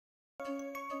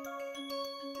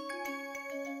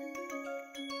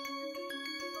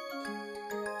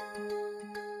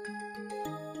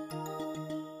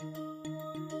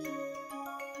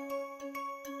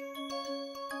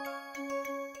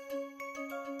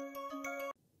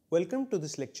Welcome to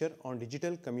this lecture on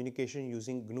digital communication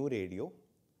using GNU Radio.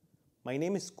 My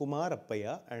name is Kumar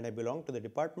Appaya and I belong to the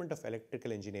Department of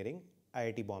Electrical Engineering,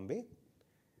 IIT Bombay.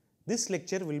 This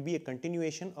lecture will be a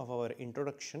continuation of our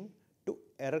introduction to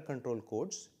error control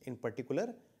codes, in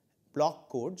particular block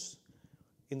codes.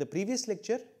 In the previous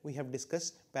lecture, we have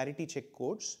discussed parity check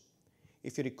codes.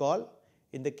 If you recall,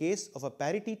 in the case of a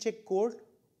parity check code,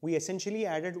 we essentially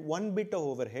added one bit of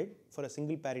overhead for a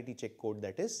single parity check code,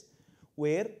 that is,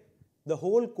 where the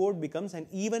whole code becomes an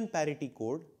even parity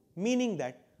code, meaning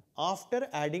that after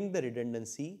adding the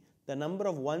redundancy, the number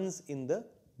of ones in the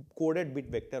coded bit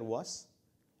vector was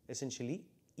essentially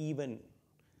even.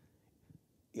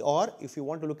 Or if you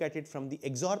want to look at it from the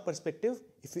XOR perspective,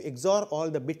 if you XOR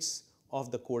all the bits of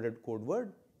the coded code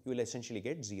word, you will essentially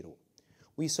get 0.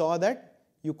 We saw that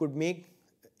you could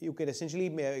essentially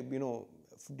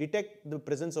detect the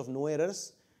presence of no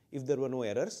errors if there were no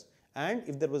errors, and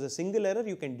if there was a single error,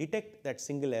 you can detect that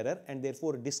single error and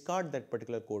therefore discard that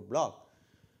particular code block.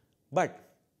 But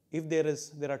if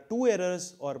there are two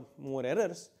errors or more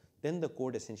errors, then the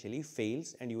code essentially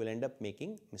fails and you will end up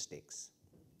making mistakes.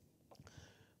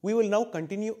 We will now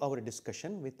continue our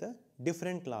discussion with a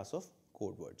different class of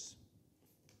code words.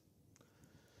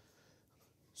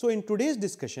 So in today's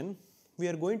discussion, we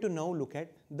are going to now look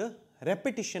at the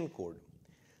repetition code.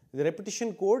 The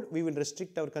repetition code, we will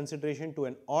restrict our consideration to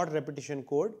an odd repetition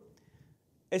code.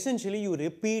 Essentially, you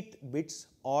repeat bits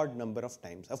odd number of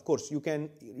times. Of course, you can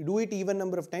do it even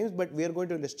number of times, but we are going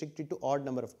to restrict it to odd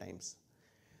number of times.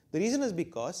 The reason is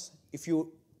because if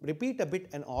you repeat a bit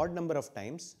an odd number of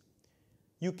times,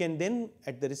 you can then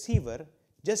at the receiver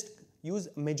just use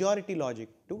majority logic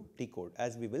to decode,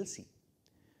 as we will see.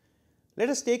 Let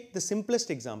us take the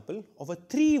simplest example of a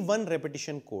 3-1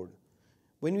 repetition code.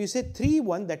 When we say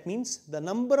 3-1, that means the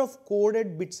number of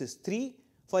coded bits is 3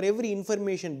 for every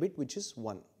information bit, which is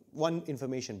 1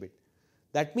 information bit.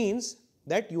 That means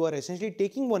that you are essentially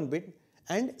taking one bit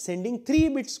and sending 3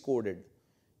 bits coded.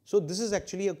 So this is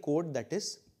actually a code that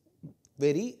is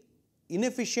very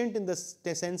inefficient in the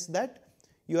sense that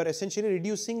you are essentially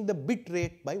reducing the bit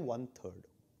rate by 1/3.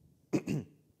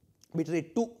 Bit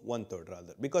rate to 1/3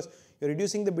 rather, because you are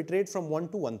reducing the bit rate from 1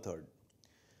 to 1/3.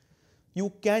 You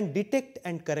can detect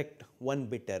and correct one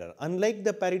bit error. Unlike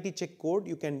the parity check code,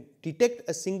 you can detect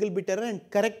a single bit error and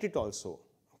correct it also.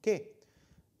 Okay.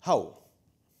 How?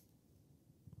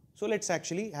 So let's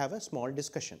actually have a small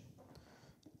discussion.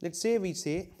 Let's say we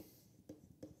say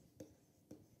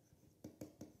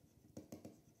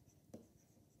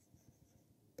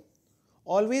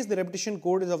always the repetition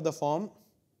code is of the form,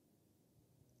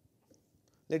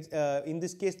 in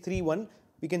this case 3-1,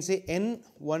 we can say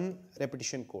N1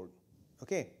 repetition code.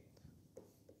 Okay.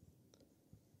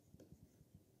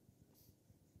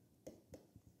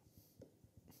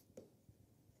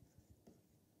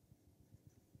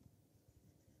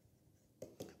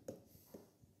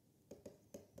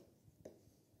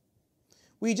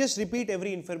 We just repeat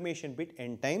every information bit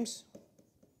n times,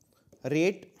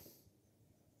 rate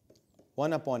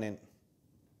 1 upon n.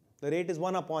 The rate is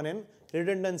 1 upon n,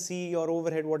 redundancy or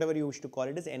overhead, whatever you wish to call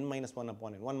it, is n minus 1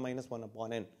 upon n, 1 minus 1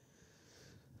 upon n.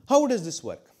 How does this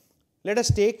work? Let us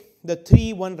take the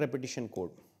 3-1 repetition code.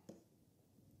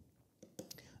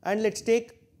 And let's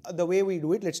take the way we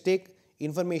do it, let's take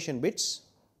information bits.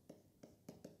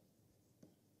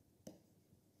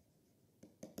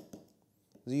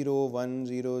 Zero, 1,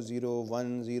 0, 0,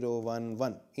 1, 0, 1,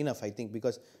 1. Enough, I think,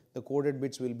 because the coded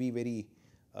bits will be very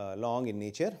long in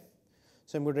nature.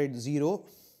 So I'm going to write 0,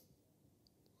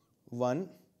 1,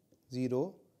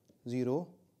 0, 0,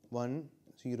 1,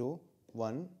 0,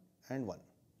 1 and 1.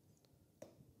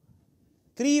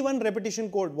 3-1 repetition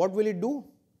code, what will it do?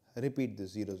 Repeat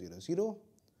this 0, 0, 0,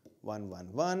 1,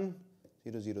 1, 1,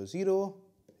 0, 0, 0,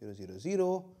 0, 0,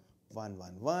 0, 1,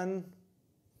 1, 1,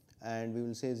 and we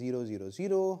will say 0, 0,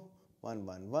 0, 1,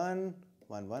 1, 1,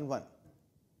 1, 1, 1.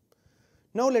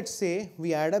 Now let's say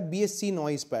we add a BSC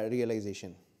noise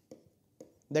realization.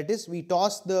 That is, we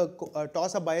toss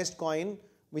a biased coin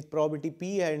with probability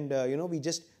P and we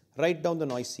just write down the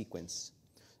noise sequence.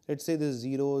 Let's say this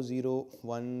 0, 0,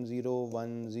 1, 0,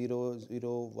 1, 0,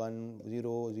 0, 1,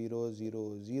 0, 0,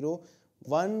 0, 0,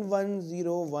 1, 1,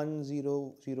 0, 1,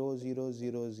 0, 0, 0,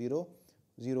 0, 0,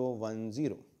 0, 1,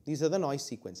 0. These are the noise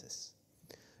sequences.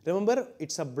 Remember,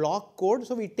 it's a block code,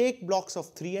 so we take blocks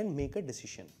of 3 and make a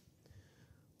decision.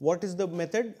 What is the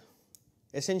method?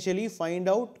 Essentially, find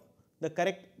out the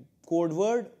correct code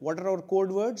word. What are our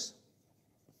code words?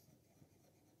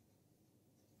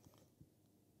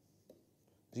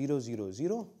 0, 0,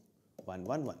 0, 1,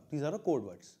 1, 1. These are the code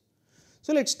words.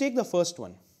 So let's take the first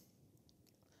one.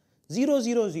 0,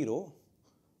 0, 0.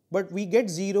 but we get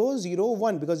 0, 0,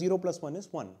 1 because 0 plus 1 is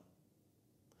 1.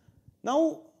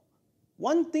 Now,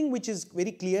 one thing which is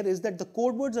very clear is that the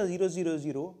code words are 0, 0,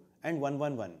 0 and 1,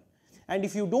 1, 1. And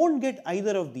if you don't get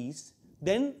either of these,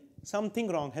 then something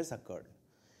wrong has occurred.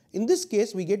 In this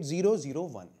case, we get 0, 0,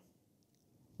 1.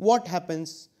 What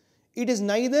happens? It is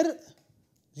neither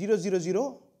 0, 0,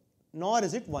 0 nor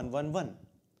is it 1, 1, 1.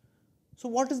 So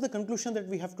what is the conclusion that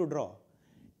we have to draw?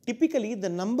 Typically, the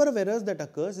number of errors that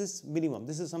occurs is minimum.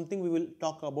 This is something we will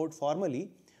talk about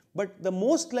formally, but the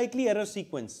most likely error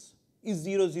sequence is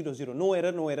 0, 0, 0, no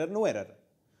error, no error, no error.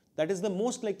 That is the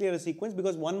most likely error sequence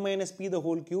because 1 minus p the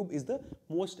whole cube is the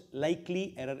most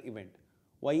likely error event.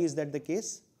 Why is that the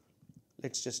case?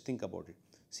 Let's just think about it.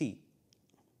 See,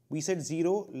 we said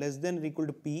 0 less than or equal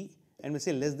to p and we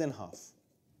say less than half.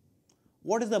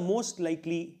 What is the most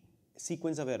likely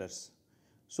sequence of errors?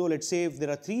 So let's say if there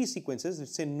are 3 sequences,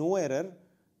 let's say no error,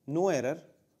 no error,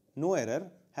 no error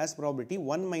has probability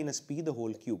 1 minus p the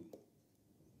whole cube.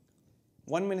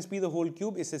 1 minus p the whole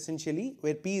cube is essentially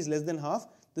where p is less than half,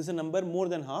 this is a number more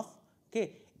than half.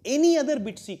 Okay. Any other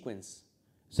bit sequence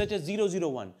such as 0, 0,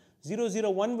 1. 0, 0,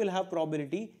 1 will have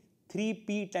probability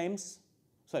 3p times,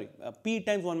 p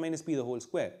times 1 minus p the whole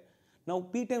square. Now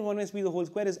p times 1 minus p the whole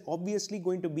square is obviously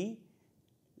going to be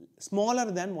smaller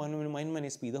than 1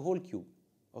 minus p the whole cube.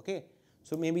 Okay.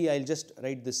 So maybe I'll just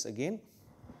write this again.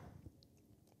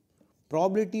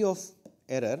 Probability of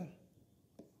error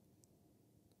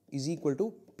is equal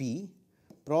to p,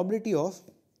 probability of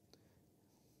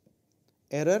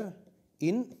error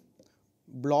in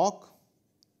block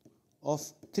of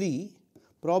 3,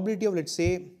 probability of, let's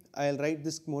say, I'll write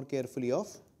this more carefully, of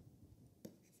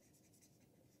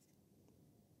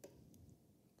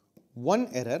 1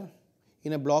 error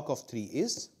in a block of 3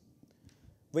 is,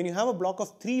 when you have a block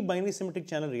of 3 binary symmetric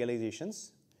channel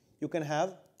realizations, you can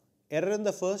have error in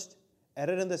the first,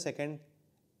 error in the second,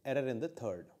 error in the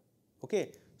third.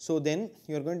 Okay. So then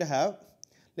you are going to have,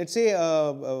 let's say,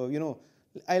 I'll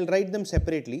write them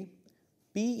separately,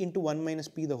 p into 1 minus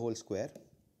p the whole square,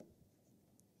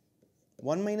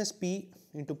 1 minus p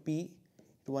into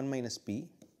 1 minus p,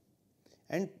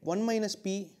 and 1 minus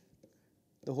p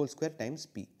the whole square times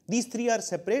p. These 3 are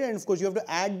separate and of course you have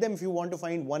to add them if you want to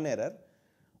find one error,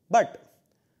 but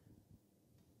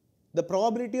the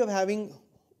probability of having,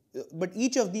 but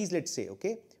each of these, let's say,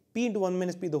 okay, p into 1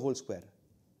 minus p the whole square,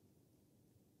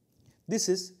 this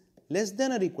is less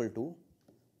than or equal to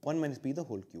 1 minus p the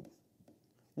whole cube.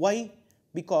 Why?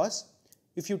 Because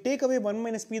if you take away 1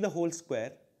 minus p the whole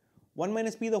square, 1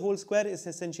 minus p the whole square is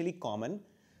essentially common.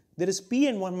 There is p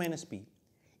and 1 minus p.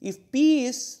 If p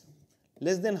is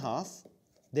less than half,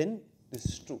 then this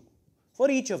is true for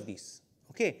each of these.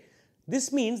 Okay.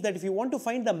 This means that if you want to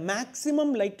find the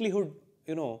maximum likelihood,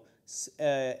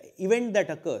 event that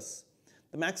occurs,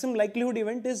 the maximum likelihood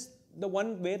event is the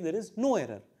one where there is no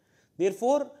error.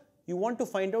 Therefore, you want to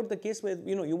find out the case where,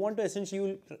 you want to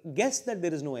essentially guess that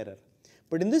there is no error.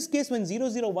 But in this case, when 0,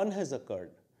 0, 1 has occurred,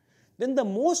 then the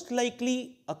most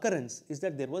likely occurrence is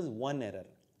that there was one error.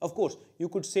 Of course, you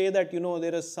could say that,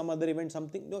 there is some other event,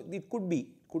 something, no, it could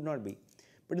be, could not be.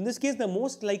 But in this case, the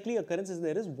most likely occurrence is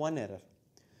there is one error.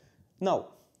 Now,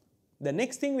 the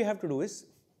next thing we have to do is,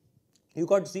 you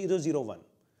got 0, 0, 1.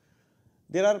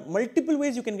 There are multiple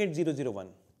ways you can get 0, 0, 1.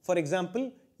 For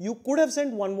example, you could have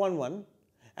sent 1, 1, 1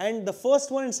 and the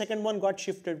first one and second one got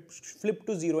flipped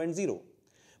to 0 and 0.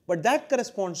 But that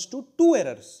corresponds to 2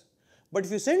 errors. But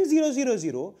if you send 0, 0,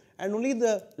 0 and only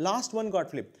the last one got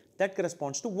flipped, that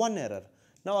corresponds to 1 error.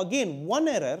 Now again, 1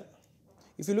 error,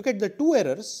 if you look at the 2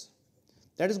 errors,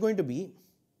 that is going to be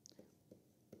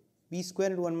p square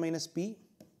into 1 minus p,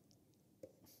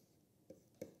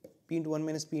 p into 1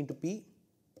 minus p into p,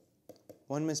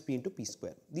 1 minus p into p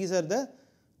square. These are the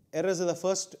errors of the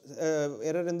first,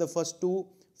 error in the first 2,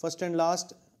 first and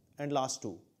last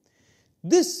 2.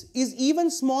 This is even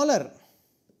smaller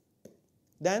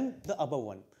than the above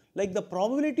one. Like the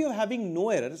probability of having no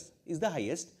errors is the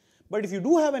highest, but if you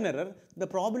do have an error, the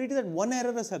probability that one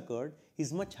error has occurred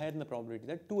is much higher than the probability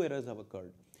that 2 errors have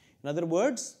occurred. In other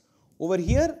words, over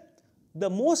here, the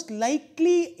most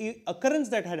likely occurrence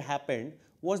that had happened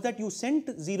was that you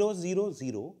sent 0, 0,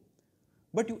 0,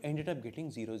 but you ended up getting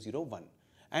 0, 0, 1.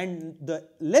 And the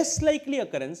less likely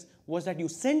occurrence was that you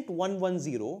sent 1, 1,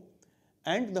 0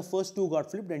 and the first 2 got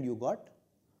flipped and you got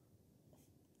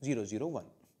 0, 0, 1.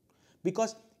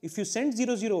 Because if you sent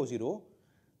 0, 0, 0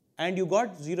 and you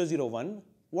got 0, 0, 1,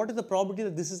 what is the probability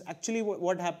that this is actually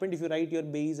what happened if you write your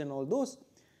Bayes and all those?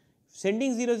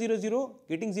 Sending 0, 0, 0,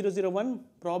 getting 0, 0, 1,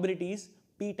 probability is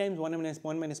p times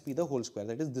 1 minus p the whole square,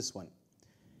 that is this one.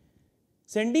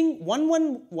 Sending 1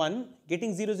 1 1,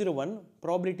 getting 0 0 1,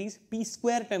 probability is p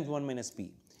square times 1 minus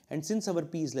p. And since our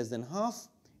p is less than half,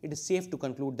 it is safe to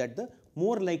conclude that the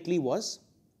more likely was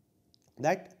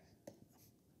that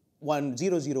 1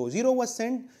 0 0 0 was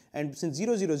sent, and since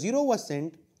 0 0 0 was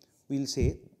sent, we will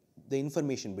say the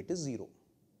information bit is 0.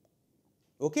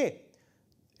 Okay.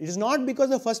 It is not because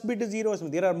the first bit is 0,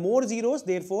 there are more zeros,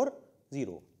 therefore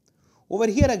 0. Over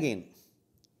here again,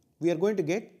 we are going to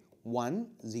get 1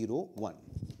 0 1.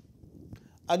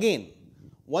 Again,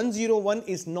 1 0 1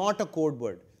 is not a code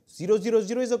word. 0 0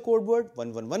 0 is a code word,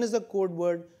 1 1 1 is a code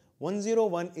word, 1 0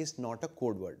 1 is not a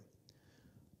code word.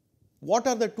 What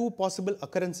are the possible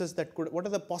occurrences that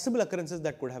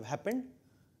could have happened?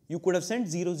 You could have sent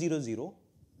 0 0 0.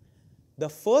 The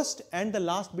first and the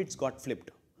last bits got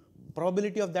flipped.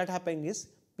 Probability of that happening is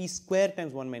p square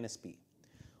times 1 minus p.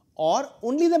 Or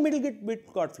only the middle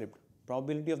bit got flipped.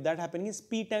 Probability of that happening is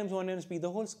p times 1 minus p the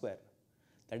whole square.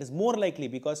 That is more likely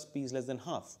because p is less than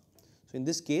half. So in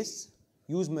this case,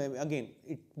 again,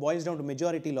 it boils down to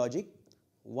majority logic,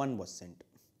 1 was sent.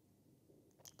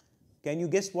 Can you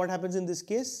guess what happens in this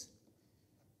case?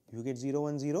 You get 0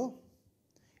 1 0.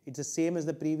 It's the same as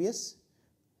the previous.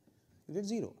 You get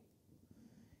 0.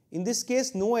 In this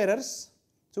case, no errors.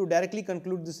 So directly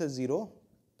conclude this as 0.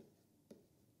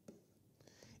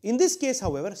 In this case,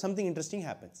 however, something interesting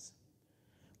happens.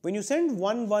 When you send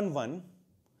 1 1 1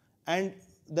 and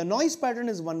the noise pattern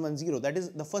is 1 1 0, that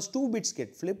is the first two bits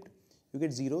get flipped, you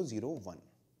get 0 0 1.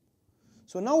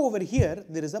 So now over here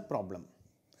there is a problem,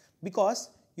 because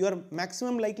your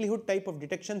maximum likelihood type of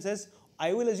detection says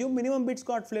I will assume minimum bits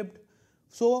got flipped.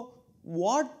 So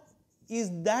what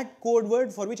is that code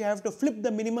word for which I have to flip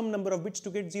the minimum number of bits to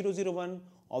get 0 0 1?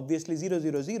 Obviously 0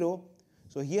 0 0.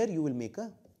 So here you will make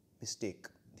a mistake.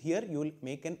 Here you will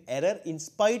make an error in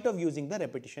spite of using the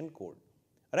repetition code,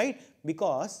 right?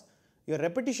 Because your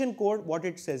repetition code, what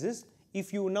it says is,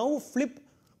 if you now flip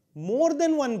more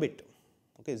than one bit,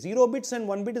 okay, 0 bits and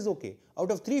 1 bit is okay.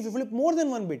 Out of 3, if you flip more than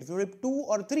 1 bit, if you flip 2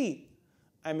 or 3,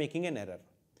 I am making an error.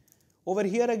 Over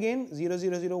here again, 0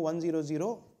 0 0 1 0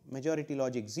 0, majority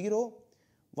logic 0,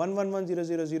 1 1 1 0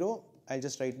 0 0, I will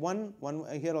just write 1,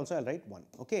 here also I will write 1,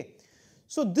 okay.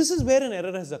 So this is where an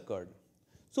error has occurred.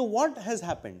 So what has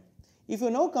happened? If you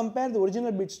now compare the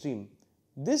original bit stream,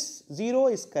 this 0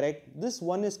 is correct, this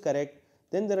 1 is correct,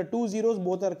 then there are 2 zeros,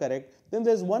 both are correct, then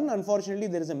there is 1, unfortunately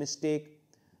there is a mistake,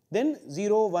 then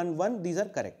 0, 1, 1, these are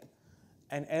correct.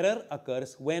 An error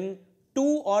occurs when 2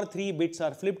 or 3 bits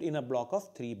are flipped in a block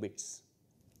of 3 bits.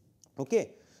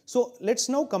 Okay. So let's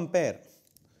now compare.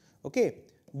 Okay.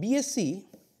 BSC,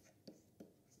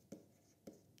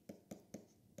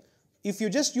 if you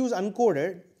just use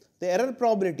uncoded, the error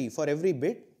probability for every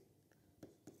bit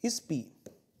is P.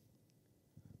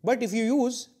 But if you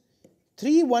use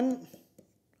 3 1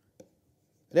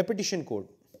 repetition code,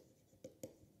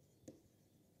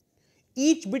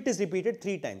 each bit is repeated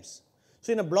 3 times.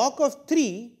 So in a block of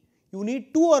 3, you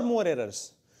need 2 or more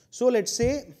errors. So let's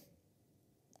say,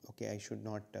 okay, I should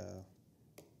not,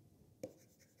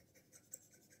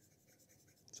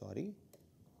 sorry.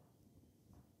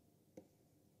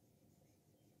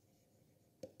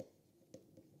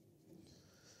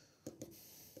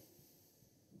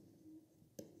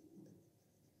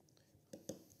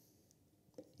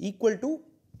 Equal to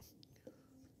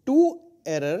 2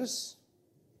 errors,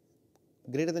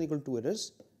 greater than or equal to 2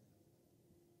 errors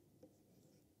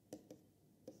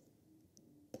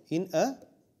in a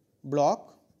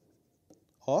block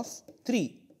of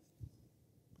 3.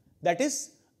 That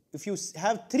is, if you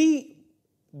have 3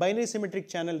 binary symmetric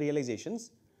channel realizations,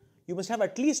 you must have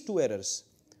at least 2 errors.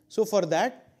 So for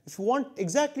that, if you want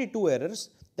exactly 2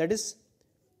 errors, that is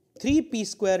 3p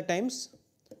square times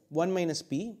 1 minus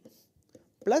p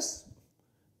plus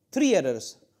 3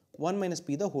 errors, 1 minus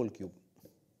p the whole cube.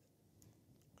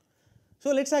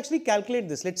 So let's actually calculate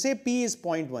this. Let's say p is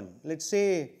 0.1. Let's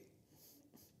say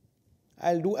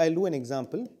I'll do an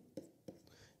example.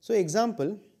 So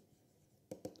example,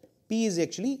 p is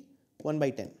actually 1 by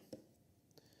 10.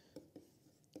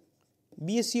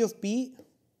 BSC of p,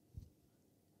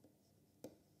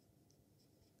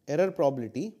 error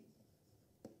probability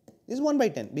is 1 by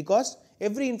 10, because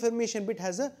every information bit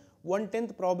has a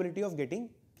 1/10 probability of getting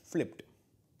flipped.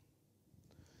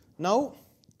 Now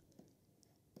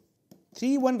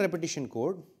 3 1 repetition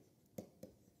code,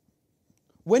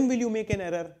 when will you make an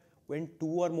error? When 2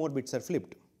 or more bits are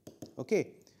flipped.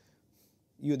 Okay,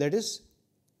 that is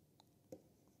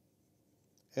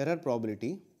error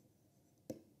probability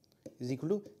is equal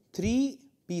to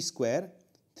 3p square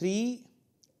 3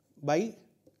 by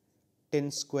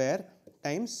 10 square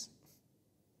times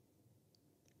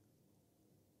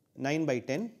 9 by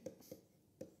 10.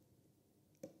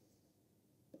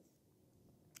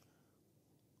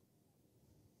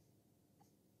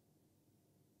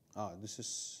 This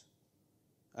is,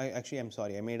 I'm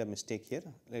sorry, I made a mistake here.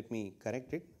 Let me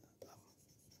correct it.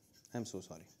 I'm so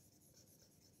sorry.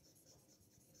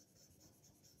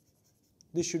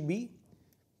 This should be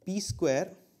p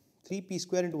square, 3p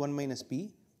square into 1 minus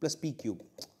p plus p cube.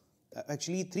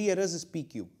 Actually 3 errors is p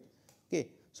cube. Okay,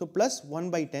 so plus 1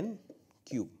 by 10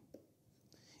 cube.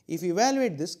 If you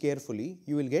evaluate this carefully,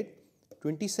 you will get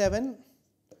 27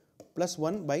 plus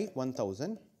 1 by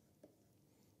 1000.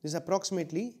 This is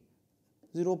approximately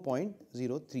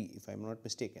 0.03 if I am not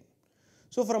mistaken.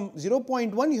 So from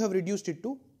 0.1 you have reduced it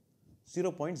to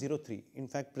 0.03. In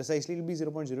fact, precisely it will be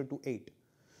 0.028.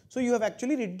 So you have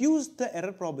actually reduced the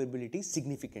error probability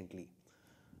significantly.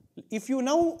 If you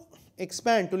now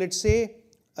expand to let's say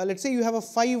you have a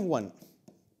 5-1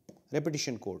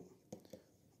 repetition code.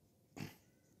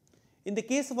 In the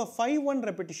case of a 5-1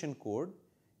 repetition code,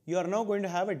 you are now going to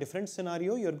have a different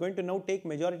scenario. You are going to now take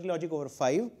majority logic over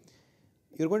 5.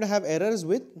 You are going to have errors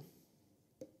with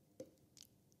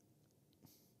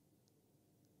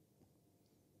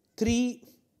three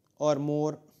or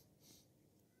more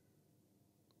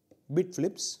bit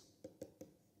flips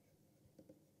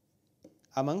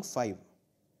among 5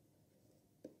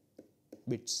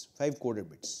 bits, 5 coded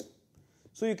bits.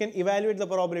 So you can evaluate the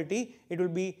probability. It will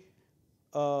be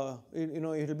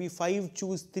it will be 5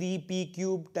 choose 3 p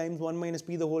cube times 1 minus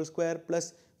p the whole square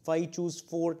plus 5 choose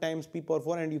 4 times p power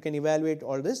 4, and you can evaluate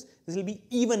all this. This will be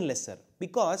even lesser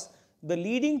because the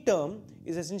leading term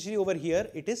is essentially over here,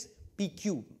 it is p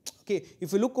cube. Okay,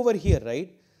 if you look over here,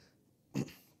 right,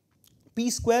 p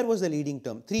square was the leading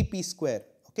term, 3p square.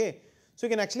 Okay, so you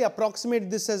can actually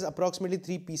approximate this as approximately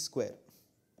 3p square.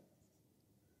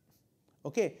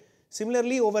 Okay,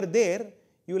 similarly over there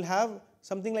you will have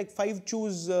something like 5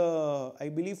 choose I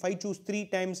believe 5 choose 3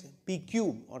 times p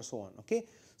cube or so on. Okay,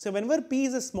 so whenever p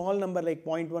is a small number like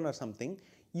 0.1 or something,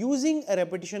 using a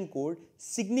repetition code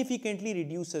significantly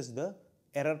reduces the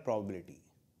error probability.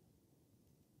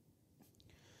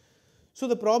 So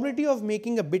the probability of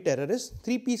making a bit error is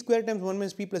 3p square times 1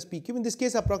 minus p plus p cube. In this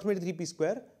case approximately 3p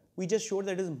square. We just showed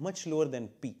that it is much lower than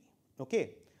p.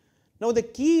 Okay. Now the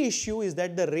key issue is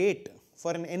that the rate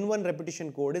for an n1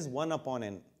 repetition code is 1 upon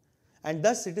n, and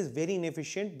thus it is very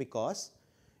inefficient because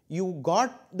you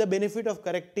got the benefit of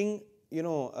correcting,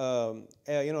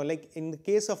 like in the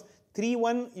case of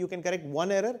 3-1 you can correct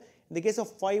 1 error, in the case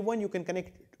of 5-1 you can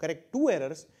correct 2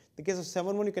 errors, in the case of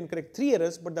 7-1 you can correct 3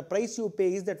 errors, but the price you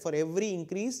pay is that for every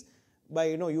increase by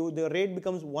the rate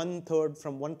becomes 1/3,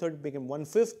 from 1/3 became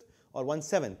 1/5 or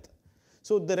 1/7.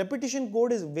 So the repetition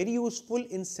code is very useful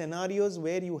in scenarios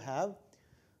where you have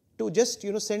to just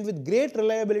send with great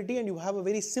reliability and you have a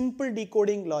very simple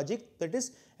decoding logic, that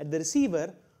is at the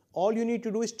receiver all you need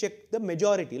to do is check the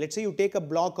majority. Let's say you take a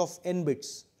block of n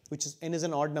bits, which is n is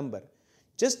an odd number.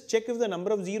 Just check if the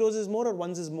number of zeros is more or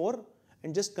ones is more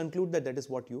and just conclude that that is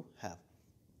what you have.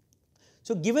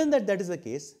 So given that that is the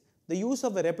case, the use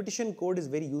of a repetition code is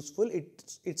very useful.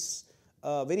 It's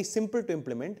very simple to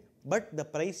implement, but the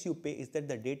price you pay is that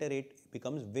the data rate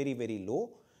becomes very, very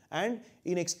low. And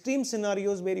in extreme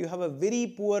scenarios where you have a very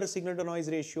poor signal to noise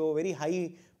ratio, very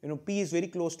high, p is very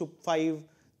close to 5,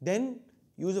 then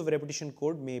use of repetition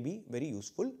code may be very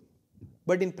useful.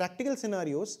 But in practical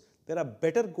scenarios, there are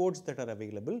better codes that are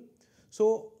available.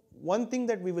 So one thing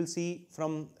that we will see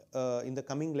from in the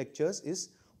coming lectures is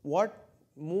what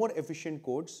more efficient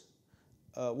codes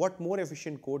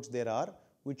there are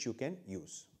which you can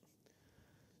use.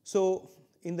 So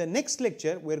in the next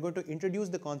lecture, we are going to introduce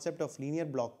the concept of linear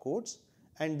block codes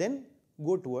and then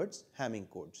go towards Hamming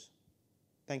codes.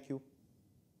 Thank you.